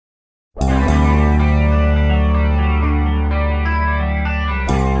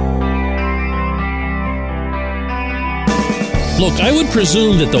Look, I would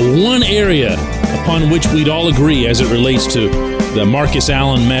presume that the one area upon which we'd all agree as it relates to the Marcus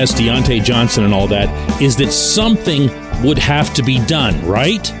Allen mess, Deontay Johnson and all that, is that something would have to be done,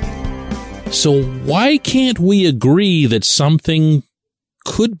 right? So why can't we agree that something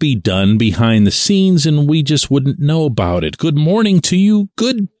could be done behind the scenes and we just wouldn't know about it? Good morning to you.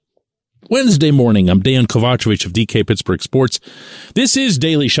 Good Wednesday morning. I'm Dan Kovacevic of DK Pittsburgh Sports. This is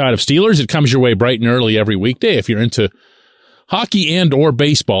Daily Shot of Steelers. It comes your way bright and early every weekday. If you're into hockey and or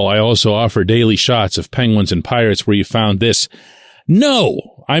baseball, I also offer daily shots of Penguins and Pirates where you found this.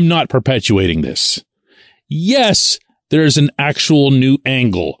 No, I'm not perpetuating this. Yes, there's an actual new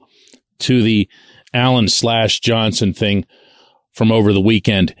angle to the Allen/Johnson thing from over the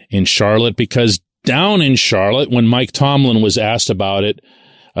weekend in Charlotte, because down in Charlotte, when Mike Tomlin was asked about it,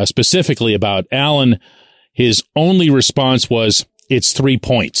 specifically about Allen, his only response was, it's 3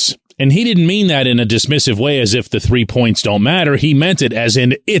 points. And he didn't mean that in a dismissive way as if the 3 points don't matter. He meant it as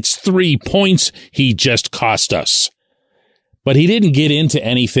in, it's 3 points. He just cost us. But he didn't get into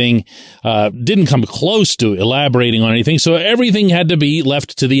anything, didn't come close to elaborating on anything, so everything had to be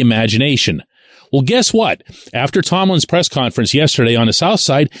left to the imagination. Well, guess what? After Tomlin's press conference yesterday on the South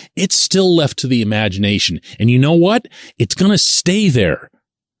Side, it's still left to the imagination. And you know what? It's going to stay there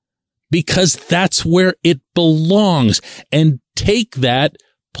because that's where it belongs. And take that,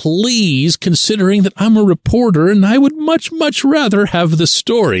 please, considering that I'm a reporter and I would much, much rather have the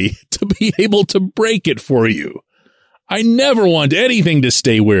story to be able to break it for you. I never want anything to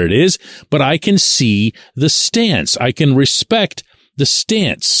stay where it is, but I can see the stance. I can respect the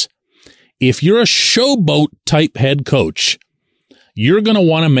stance. If you're a showboat type head coach, you're going to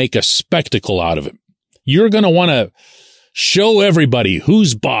want to make a spectacle out of it. You're going to want to show everybody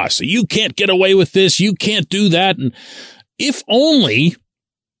who's boss. You can't get away with this. You can't do that. And if only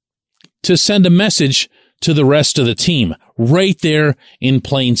to send a message to the rest of the team right there in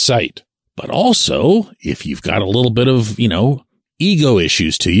plain sight. But also, if you've got a little bit of, ego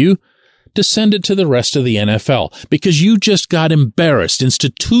issues to you, to send it to the rest of the NFL, because you just got embarrassed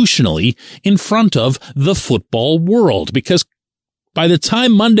institutionally in front of the football world. Because by the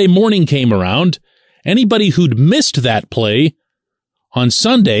time Monday morning came around, anybody who'd missed that play on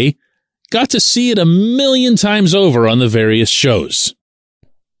Sunday got to see it a million times over on the various shows.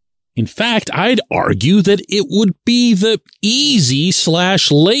 In fact, I'd argue that it would be the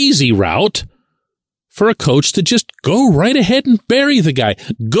easy/lazy route for a coach to just go right ahead and bury the guy.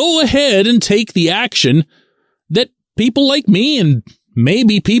 Go ahead and take the action that people like me and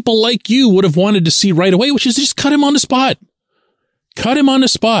maybe people like you would have wanted to see right away, which is just cut him on the spot. Cut him on the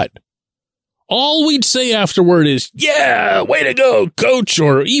spot. All we'd say afterward is, yeah, way to go, coach.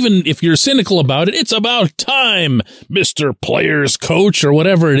 Or even if you're cynical about it, it's about time, Mr. Players Coach, or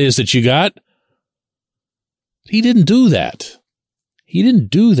whatever it is that you got. He didn't do that. He didn't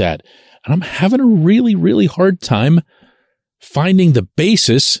do that. And I'm having a really, really hard time finding the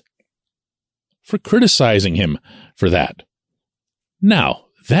basis for criticizing him for that. Now,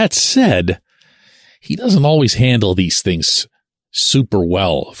 that said, he doesn't always handle these things super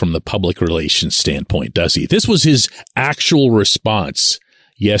well from the public relations standpoint, does he? This was his actual response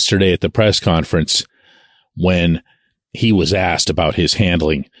yesterday at the press conference when he was asked about his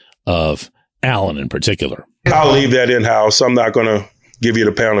handling of Allen in particular. I'll leave that in-house. I'm not going to give you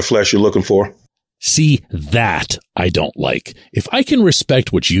the pound of flesh you're looking for. See, that I don't like. If I can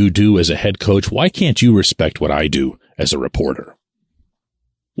respect what you do as a head coach, why can't you respect what I do as a reporter?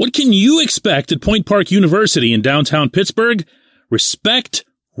 What can you expect at Point Park University in downtown Pittsburgh? Respect,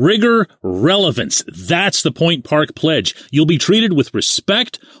 rigor, relevance. That's the Point Park Pledge. You'll be treated with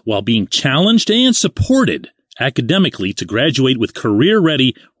respect while being challenged and supported academically to graduate with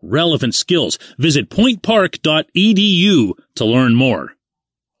career-ready, relevant skills. Visit pointpark.edu to learn more.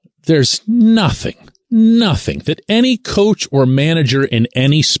 There's nothing that any coach or manager in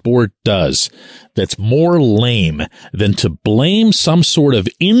any sport does that's more lame than to blame some sort of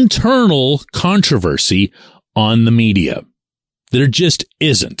internal controversy on the media. There just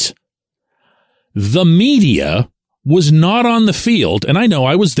isn't. The media was not on the field, and I know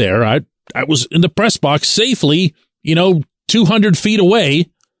I was there. I was in the press box safely, 200 feet away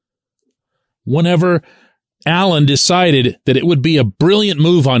whenever Allen decided that it would be a brilliant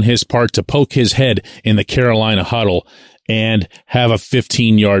move on his part to poke his head in the Carolina huddle and have a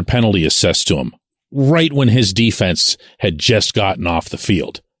 15-yard penalty assessed to him right when his defense had just gotten off the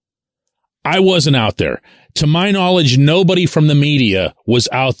field. I wasn't out there. To my knowledge, nobody from the media was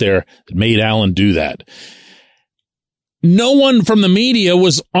out there that made Allen do that. No one from the media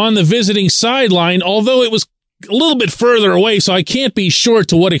was on the visiting sideline, although it was a little bit further away, so I can't be sure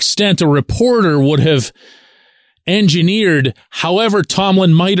to what extent a reporter would have engineered however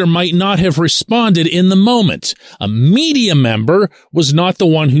Tomlin might or might not have responded in the moment. A media member was not the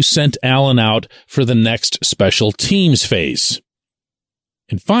one who sent Allen out for the next special teams phase.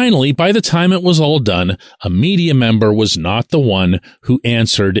 And finally, by the time it was all done, a media member was not the one who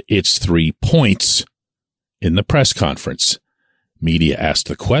answered its 3 points in the press conference. Media asked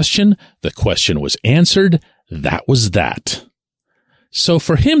the question was answered, that was that. So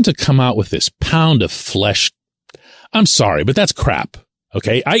for him to come out with this pound of flesh, I'm sorry, but that's crap.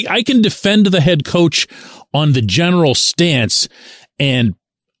 Okay. I can defend the head coach on the general stance and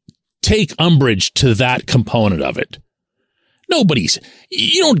take umbrage to that component of it. Look,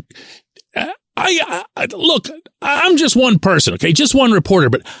 I'm just one person, okay? Just one reporter,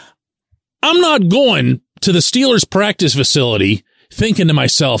 but I'm not going to the Steelers practice facility thinking to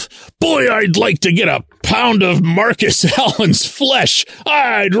myself, boy, I'd like to get a pound of Marcus Allen's flesh.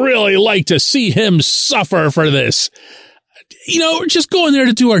 I'd really like to see him suffer for this. We're just going there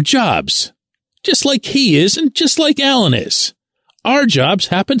to do our jobs, just like he is and just like Allen is. Our jobs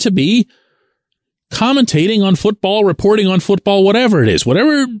happen to be commentating on football, reporting on football, whatever it is,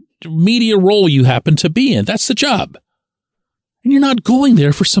 whatever media role you happen to be in, that's the job. And you're not going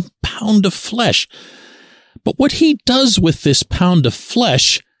there for some pound of flesh. But what he does with this pound of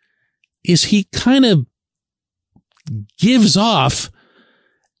flesh is he kind of gives off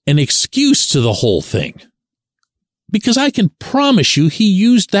an excuse to the whole thing. Because I can promise you he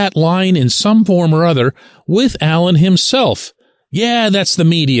used that line in some form or other with Allen himself. Yeah, that's the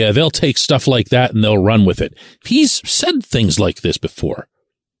media. They'll take stuff like that and they'll run with it. He's said things like this before.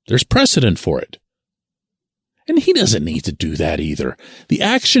 There's precedent for it. And he doesn't need to do that either. The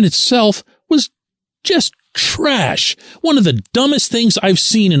action itself was just trash. One of the dumbest things I've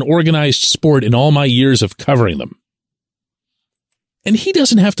seen in organized sport in all my years of covering them. And he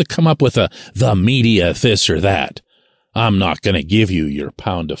doesn't have to come up with the media this or that. I'm not going to give you your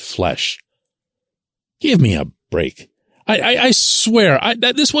pound of flesh. Give me a break. I swear,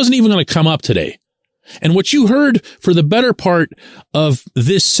 this wasn't even going to come up today. And what you heard for the better part of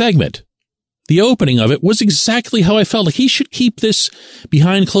this segment, the opening of it, was exactly how I felt. Like he should keep this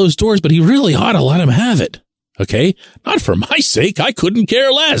behind closed doors, but he really ought to let him have it. Okay? Not for my sake. I couldn't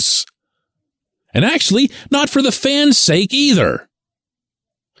care less. And actually, not for the fans' sake either.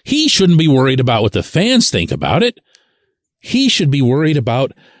 He shouldn't be worried about what the fans think about it. He should be worried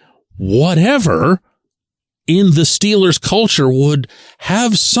about whatever in the Steelers culture would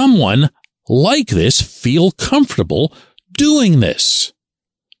have someone like this feel comfortable doing this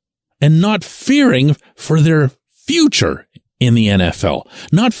and not fearing for their future in the NFL,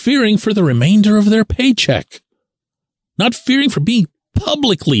 not fearing for the remainder of their paycheck, not fearing for being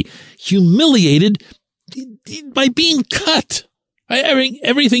publicly humiliated by being cut.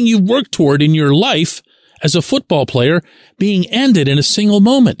 Everything you worked toward in your life as a football player being ended in a single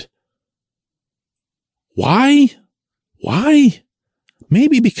moment. Why?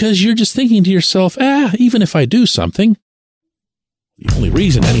 Maybe because you're just thinking to yourself, even if I do something, the only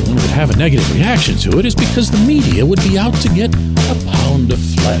reason anyone would have a negative reaction to it is because the media would be out to get a pound of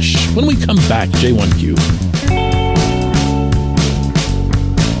flesh. When we come back, J1Q.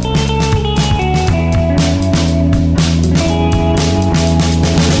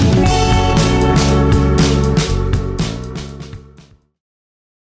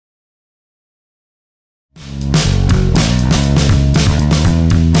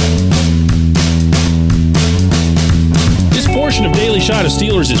 Of Daily Shot of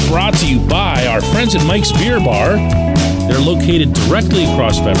Steelers is brought to you by our friends at Mike's Beer Bar. They're located directly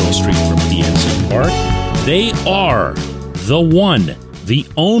across Federal Street from PNC Park. They are the one, the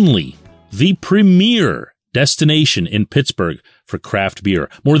only, the premier destination in Pittsburgh for craft beer.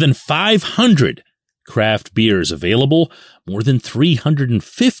 More than 500 craft beers available, more than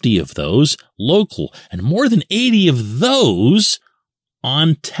 350 of those local, and more than 80 of those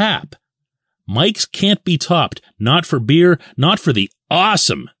on tap. Mike's can't be topped, not for beer, not for the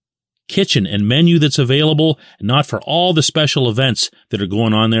awesome kitchen and menu that's available, not for all the special events that are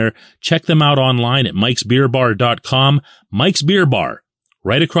going on there. Check them out online at mikesbeerbar.com. Mike's Beer Bar,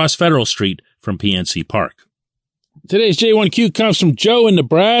 right across Federal Street from PNC Park. Today's J1Q comes from Joe in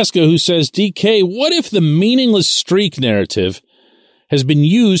Nebraska, who says, DK, what if the meaningless streak narrative has been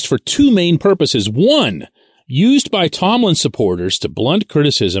used for two main purposes? One, used by Tomlin supporters to blunt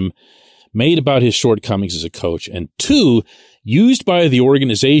criticism made about his shortcomings as a coach, and two, used by the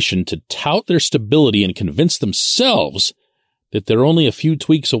organization to tout their stability and convince themselves that they're only a few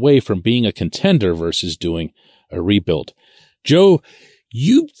tweaks away from being a contender versus doing a rebuild. Joe,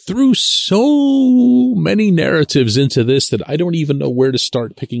 you threw so many narratives into this that I don't even know where to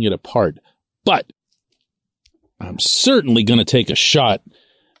start picking it apart. But I'm certainly going to take a shot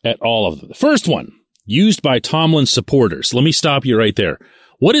at all of them. The first one, used by Tomlin supporters. Let me stop you right there.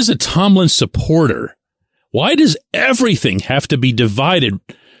 What is a Tomlin supporter? Why does everything have to be divided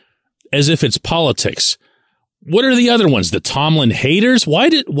as if it's politics? What are the other ones? The Tomlin haters? Why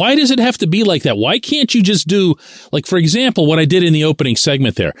does it have to be like that? Why can't you just do, like, for example, what I did in the opening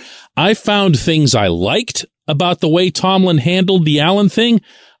segment there? I found things I liked about the way Tomlin handled the Allen thing.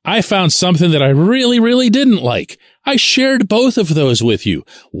 I found something that I really, really didn't like. I shared both of those with you.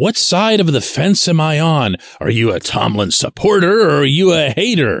 What side of the fence am I on? Are you a Tomlin supporter or are you a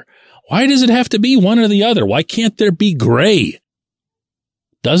hater? Why does it have to be one or the other? Why can't there be gray?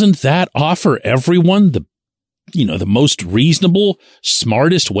 Doesn't that offer everyone the most reasonable,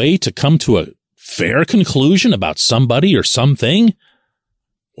 smartest way to come to a fair conclusion about somebody or something?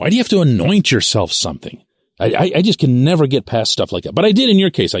 Why do you have to anoint yourself something? I just can never get past stuff like that. But I did in your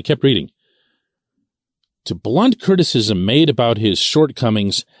case. I kept reading. To blunt criticism made about his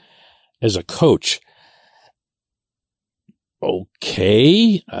shortcomings as a coach.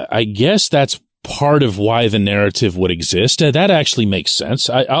 Okay, I guess that's part of why the narrative would exist. That actually makes sense.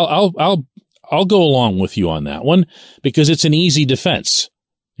 I'll go along with you on that one because it's an easy defense.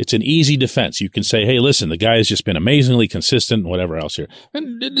 It's an easy defense. You can say, hey, listen, the guy has just been amazingly consistent and whatever else here.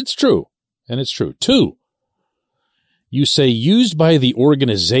 And it's true. And it's true. 2, you say used by the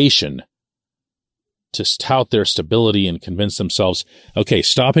organization to tout their stability and convince themselves. Okay,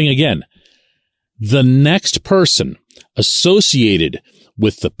 stopping again. The next person associated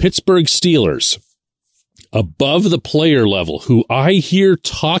with the Pittsburgh Steelers above the player level who I hear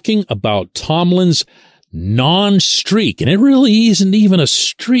talking about Tomlin's non-streak, and it really isn't even a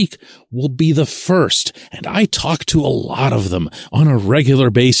streak, will be the first. And I talk to a lot of them on a regular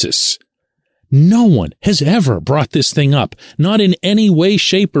basis. No one has ever brought this thing up. Not in any way,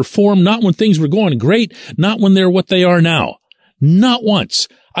 shape, or form. Not when things were going great. Not when they're what they are now. Not once.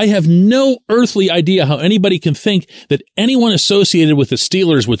 I have no earthly idea how anybody can think that anyone associated with the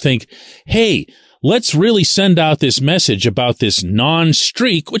Steelers would think, hey, let's really send out this message about this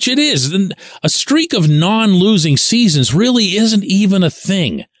non-streak, which it is. A streak of non-losing seasons really isn't even a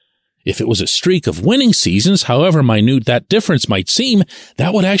thing. If it was a streak of winning seasons, however minute that difference might seem,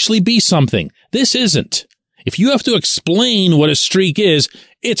 that would actually be something. This isn't. If you have to explain what a streak is,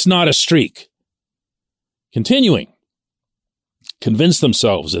 it's not a streak. Continuing. Convince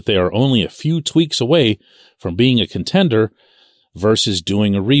themselves that they are only a few tweaks away from being a contender versus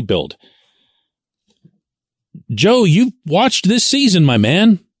doing a rebuild. Joe, you've watched this season, my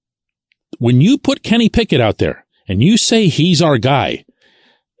man. When you put Kenny Pickett out there and you say he's our guy,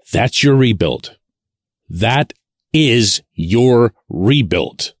 that's your rebuild. That is your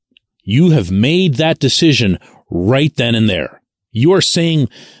rebuild. You have made that decision right then and there. You are saying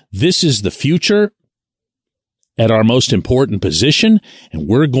this is the future at our most important position, and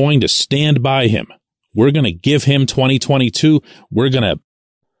we're going to stand by him. We're going to give him 2022. We're going to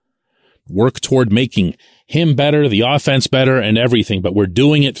work toward making him better, the offense better, and everything, but we're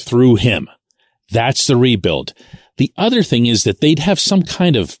doing it through him. That's the rebuild. The other thing is that they'd have some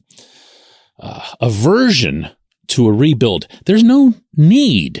kind of aversion to a rebuild. There's no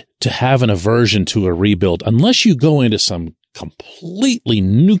need to have an aversion to a rebuild unless you go into some completely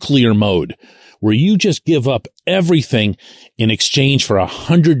nuclear mode where you just give up everything in exchange for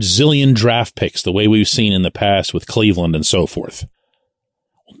 100 zillion draft picks, the way we've seen in the past with Cleveland and so forth.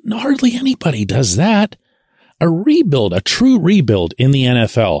 Hardly anybody does that. A rebuild, a true rebuild in the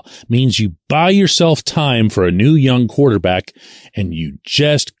NFL means you buy yourself time for a new young quarterback and you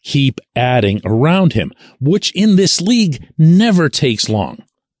just keep adding around him, which in this league never takes long.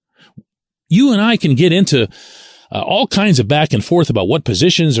 You and I can get into all kinds of back and forth about what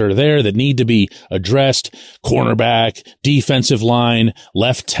positions are there that need to be addressed. Cornerback, defensive line,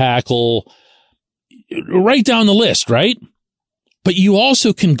 left tackle, right down the list, right? But you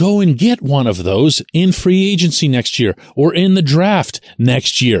also can go and get one of those in free agency next year or in the draft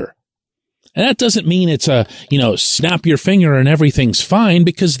next year. And that doesn't mean it's snap your finger and everything's fine,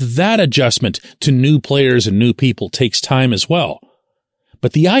 because that adjustment to new players and new people takes time as well.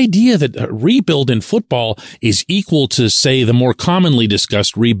 But the idea that a rebuild in football is equal to, say, the more commonly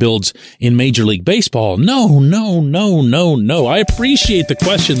discussed rebuilds in Major League Baseball, no. I appreciate the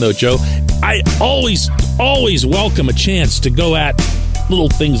question, though, Joe. I always welcome a chance to go at little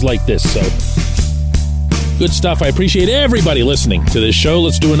things like this. So, good stuff. I appreciate everybody listening to this show.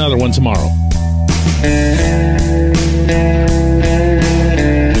 Let's do another one tomorrow.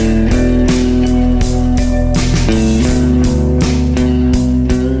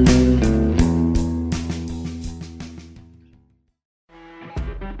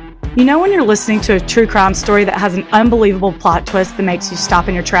 You know when you're listening to a true crime story that has an unbelievable plot twist that makes you stop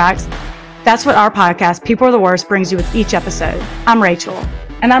in your tracks? That's what our podcast, People Are the Worst, brings you with each episode. I'm Rachel.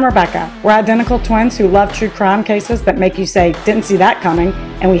 And I'm Rebecca. We're identical twins who love true crime cases that make you say, didn't see that coming,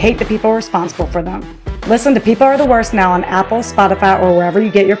 and we hate the people responsible for them. Listen to People Are the Worst now on Apple, Spotify, or wherever you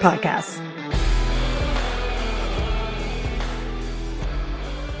get your podcasts.